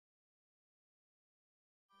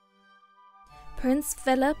Prince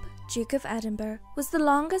Philip, Duke of Edinburgh, was the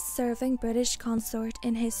longest-serving British consort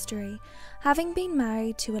in history, having been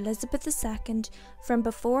married to Elizabeth II from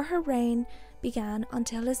before her reign began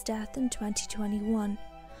until his death in 2021.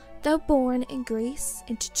 Though born in Greece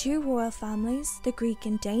into two royal families, the Greek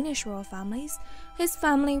and Danish royal families, his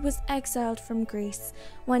family was exiled from Greece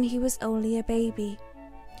when he was only a baby.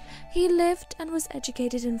 He lived and was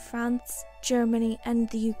educated in France, Germany and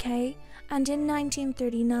the UK, and in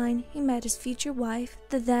 1939 he met his future wife,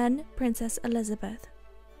 the then Princess Elizabeth.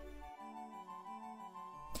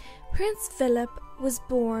 Prince Philip was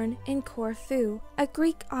born in Corfu, a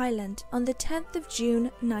Greek island, on the 10th of June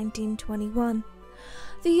 1921.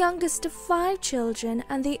 The youngest of 5 children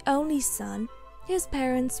and the only son, his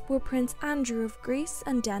parents were Prince Andrew of Greece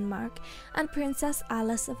and Denmark and Princess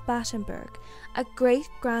Alice of Battenberg, a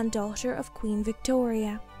great-granddaughter of Queen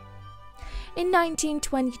Victoria. In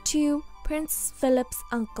 1922, Prince Philip's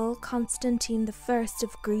uncle Constantine I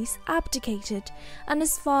of Greece abdicated and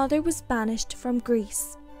his father was banished from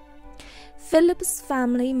Greece. Philip's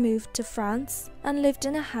family moved to France and lived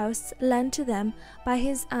in a house lent to them by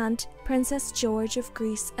his aunt Princess George of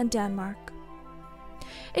Greece and Denmark.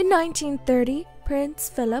 In 1930, Prince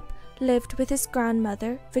Philip lived with his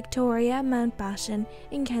grandmother Victoria Mountbatten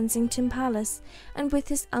in Kensington Palace and with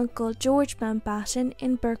his uncle George Mountbatten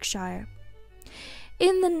in Berkshire.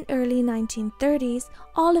 In the early 1930s,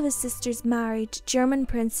 all of his sisters married German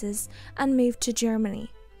princes and moved to Germany.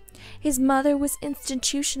 His mother was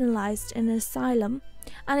institutionalized in an asylum,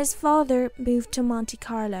 and his father moved to Monte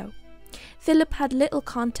Carlo. Philip had little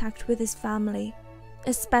contact with his family,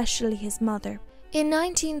 especially his mother. In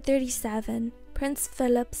 1937, Prince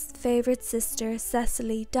Philip's favourite sister,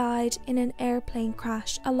 Cecily, died in an airplane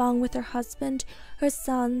crash along with her husband, her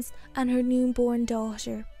sons, and her newborn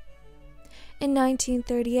daughter. In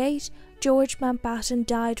 1938, George Mountbatten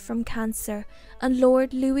died from cancer, and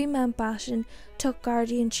Lord Louis Mountbatten took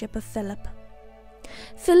guardianship of Philip.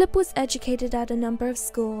 Philip was educated at a number of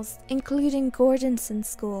schools, including Gordonson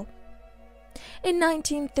School. In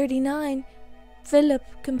 1939, Philip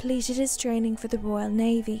completed his training for the Royal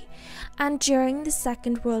Navy, and during the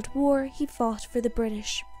Second World War he fought for the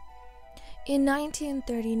British. In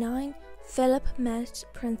 1939, Philip met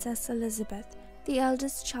Princess Elizabeth, the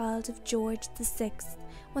eldest child of George VI,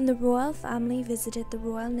 when the royal family visited the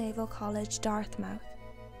Royal Naval College, Dartmouth.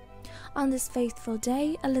 On this fateful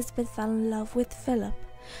day, Elizabeth fell in love with Philip,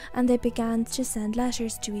 and they began to send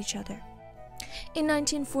letters to each other. In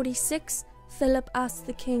 1946, Philip asked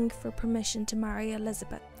the king for permission to marry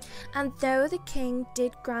Elizabeth, and though the king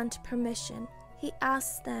did grant permission, he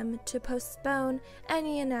asked them to postpone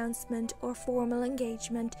any announcement or formal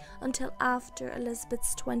engagement until after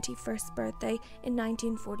Elizabeth's 21st birthday in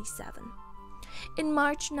 1947. In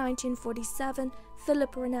March 1947,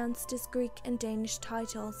 Philip renounced his Greek and Danish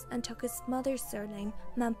titles and took his mother's surname,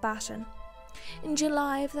 Mountbatten. In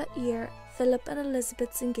July of that year, Philip and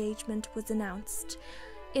Elizabeth's engagement was announced.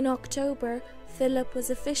 In October, Philip was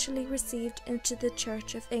officially received into the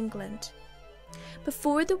Church of England.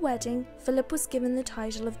 Before the wedding, Philip was given the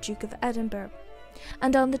title of Duke of Edinburgh,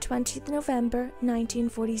 and on the 20th of November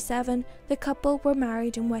 1947, the couple were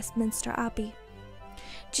married in Westminster Abbey.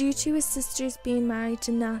 Due to his sisters being married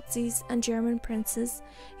to Nazis and German princes,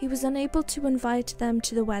 he was unable to invite them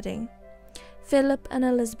to the wedding. Philip and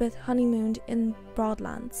Elizabeth honeymooned in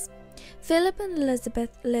Broadlands. Philip and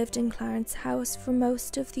Elizabeth lived in Clarence House for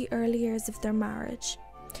most of the early years of their marriage,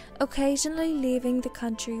 occasionally leaving the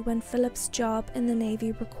country when Philip's job in the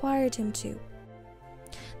Navy required him to.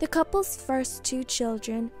 The couple's first 2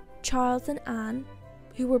 children, Charles and Anne,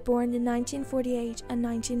 who were born in 1948 and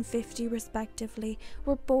 1950 respectively,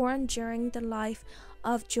 were born during the life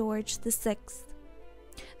of George VI.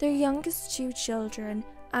 Their youngest 2 children,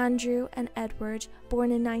 Andrew and Edward,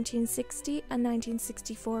 born in 1960 and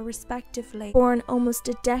 1964 respectively, born almost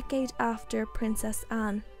a decade after Princess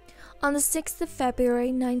Anne. On the 6th of February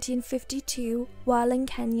 1952, while in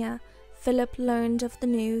Kenya, Philip learned of the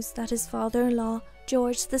news that his father-in-law,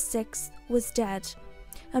 George VI, was dead,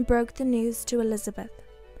 and broke the news to Elizabeth.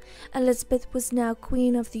 Elizabeth was now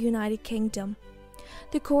Queen of the United Kingdom.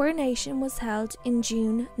 The coronation was held in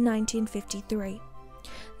June 1953.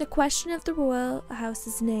 The question of the royal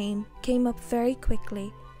house's name came up very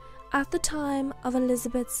quickly. At the time of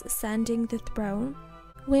Elizabeth's ascending the throne,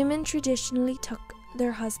 women traditionally took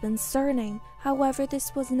their husband's surname. However,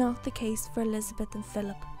 this was not the case for Elizabeth and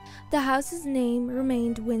Philip. The house's name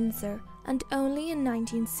remained Windsor, and only in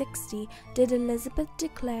 1960 did Elizabeth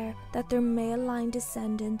declare that their male line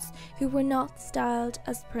descendants who were not styled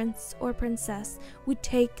as prince or princess would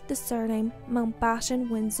take the surname Mountbatten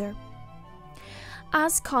Windsor.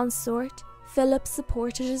 As consort, Philip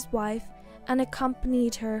supported his wife and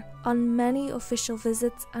accompanied her on many official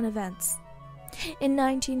visits and events. In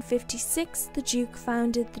 1956, the Duke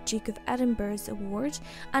founded the Duke of Edinburgh's Award,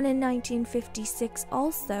 and in 1956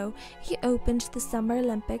 also, he opened the Summer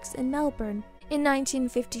Olympics in Melbourne. In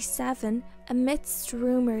 1957, amidst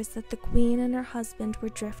rumours that the Queen and her husband were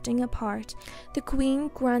drifting apart, the Queen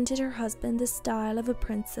granted her husband the style of a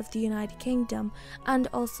Prince of the United Kingdom and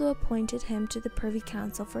also appointed him to the Privy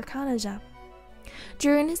Council for Canada.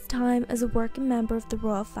 During his time as a working member of the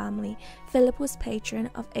royal family, Philip was patron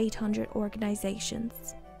of 800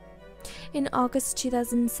 organisations. In August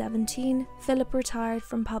 2017, Philip retired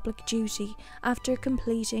from public duty after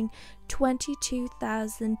completing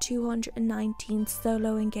 22,219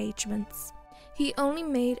 solo engagements. He only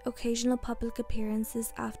made occasional public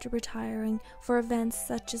appearances after retiring for events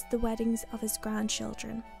such as the weddings of his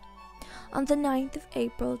grandchildren. On the 9th of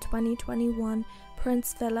April 2021,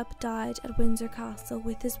 Prince Philip died at Windsor Castle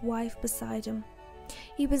with his wife beside him.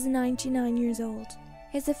 He was 99 years old.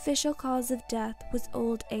 His official cause of death was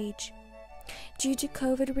old age. Due to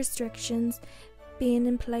COVID restrictions being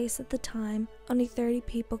in place at the time, only 30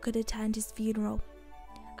 people could attend his funeral.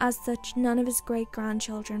 As such, none of his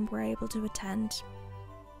great-grandchildren were able to attend.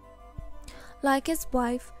 Like his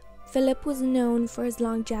wife, Philip was known for his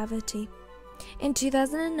longevity. In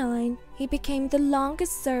 2009, he became the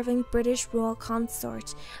longest-serving British royal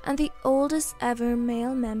consort and the oldest ever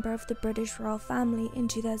male member of the British royal family in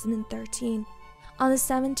 2013. On the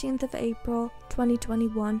 17th of April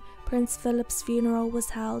 2021, Prince Philip's funeral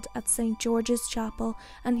was held at St. George's Chapel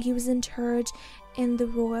and he was interred in the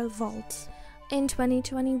Royal Vault. In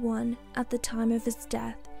 2021, at the time of his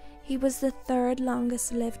death, he was the third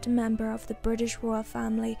longest lived member of the British royal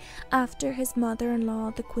family after his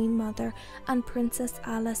mother-in-law, the Queen Mother, and Princess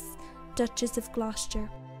Alice, Duchess of Gloucester.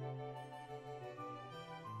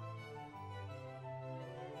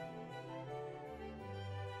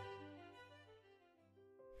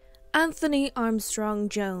 Antony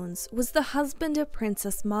Armstrong-Jones was the husband of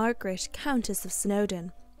Princess Margaret, Countess of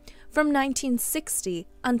Snowdon, from 1960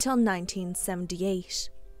 until 1978.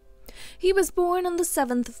 He was born on the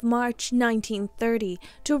 7th of March 1930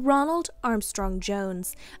 to Ronald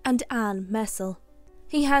Armstrong-Jones and Anne Messel.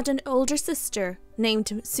 He had an older sister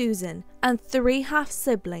named Susan and 3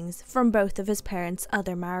 half-siblings from both of his parents'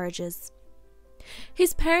 other marriages.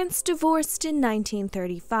 His parents divorced in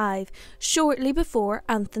 1935, shortly before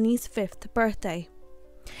Anthony's 5th birthday.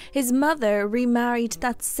 His mother remarried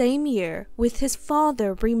that same year, with his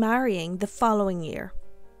father remarrying the following year.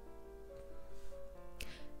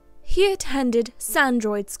 He attended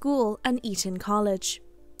Sandroyd School and Eton College.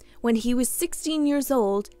 When he was 16 years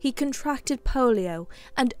old, he contracted polio,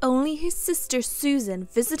 and only his sister Susan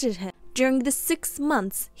visited him during the 6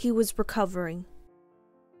 months he was recovering.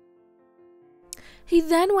 He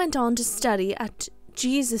then went on to study at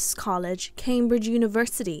Jesus College, Cambridge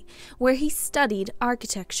University, where he studied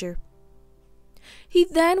architecture. He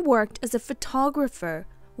then worked as a photographer,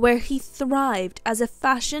 where he thrived as a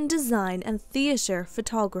fashion design and theatre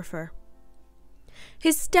photographer.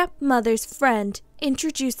 His stepmother's friend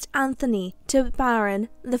introduced Antony to Baron,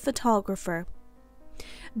 the photographer.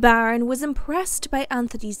 Baron was impressed by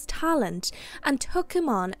Antony's talent and took him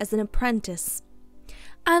on as an apprentice.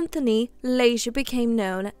 Antony later became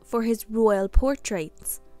known for his royal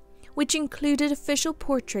portraits, which included official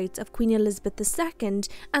portraits of Queen Elizabeth II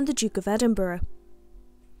and the Duke of Edinburgh.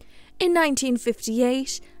 In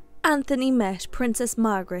 1958, Antony met Princess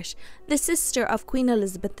Margaret, the sister of Queen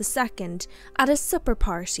Elizabeth II, at a supper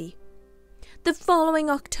party. The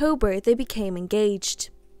following October, they became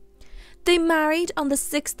engaged. They married on the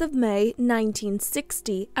 6th of May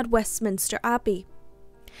 1960 at Westminster Abbey,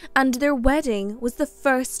 and their wedding was the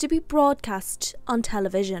first to be broadcast on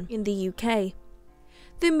television in the UK.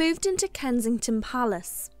 They moved into Kensington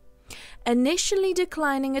Palace, initially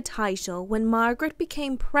declining a title. When Margaret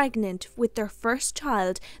became pregnant with their first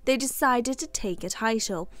child, they decided to take a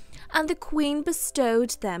title, and the Queen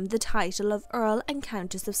bestowed them the title of Earl and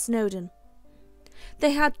Countess of Snowdon.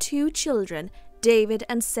 They had 2 children, David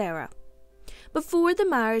and Sarah. Before the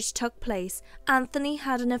marriage took place, Antony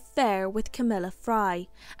had an affair with Camilla Fry,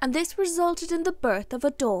 and this resulted in the birth of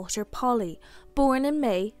a daughter, Polly, born in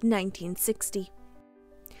May 1960.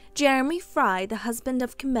 Jeremy Fry, the husband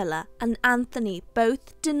of Camilla, and Antony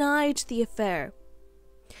both denied the affair,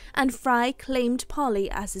 and Fry claimed Polly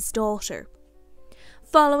as his daughter.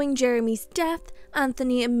 Following Jeremy's death,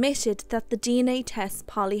 Antony admitted that the DNA tests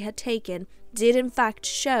Polly had taken did in fact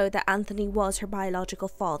show that Antony was her biological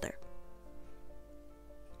father.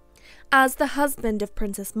 As the husband of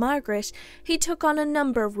Princess Margaret, he took on a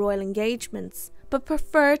number of royal engagements, but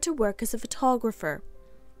preferred to work as a photographer.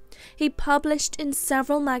 He published in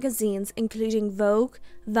several magazines including Vogue,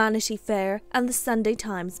 Vanity Fair and the Sunday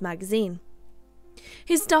Times magazine.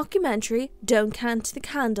 His documentary, Don't Count the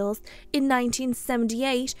Candles, in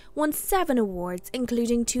 1978 won 7 awards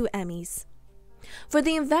including 2 Emmys. For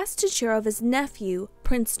the investiture of his nephew,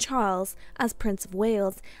 Prince Charles, as Prince of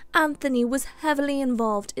Wales, Antony was heavily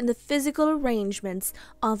involved in the physical arrangements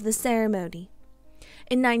of the ceremony.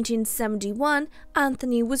 In 1971,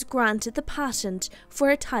 Antony was granted the patent for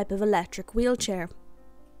a type of electric wheelchair.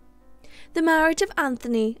 The marriage of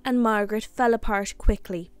Antony and Margaret fell apart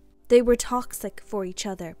quickly. They were toxic for each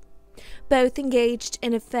other. Both engaged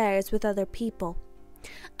in affairs with other people.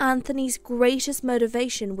 Antony's greatest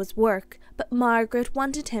motivation was work, but Margaret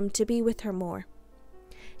wanted him to be with her more.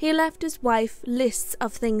 He left his wife lists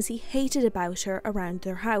of things he hated about her around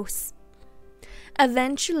their house.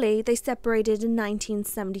 Eventually, they separated in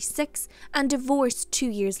 1976 and divorced 2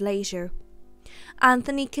 years later.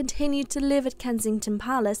 Antony continued to live at Kensington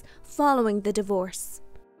Palace following the divorce.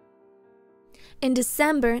 In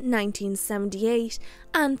December 1978,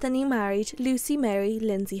 Antony married Lucy Mary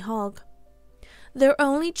Lindsay Hogg. Their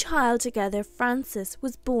only child together, Francis,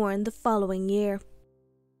 was born the following year.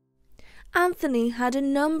 Antony had a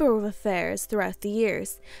number of affairs throughout the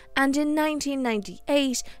years, and in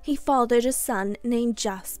 1998 he fathered a son named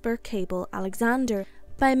Jasper Cable Alexander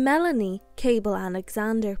by Melanie Cable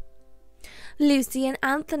Alexander. Lucy and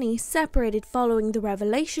Antony separated following the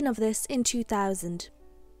revelation of this in 2000.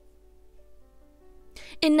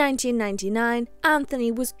 In 1999,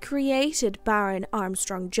 Antony was created Baron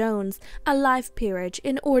Armstrong-Jones, a life peerage,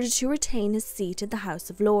 in order to retain his seat in the House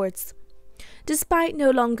of Lords. Despite no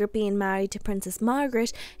longer being married to Princess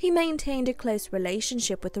Margaret, he maintained a close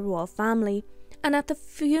relationship with the royal family, and at the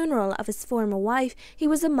funeral of his former wife, he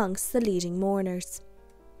was amongst the leading mourners.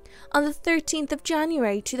 On the 13th of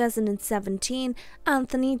January 2017,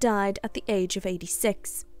 Antony died at the age of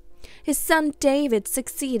 86. His son David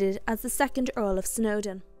succeeded as the second Earl of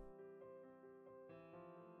Snowdon.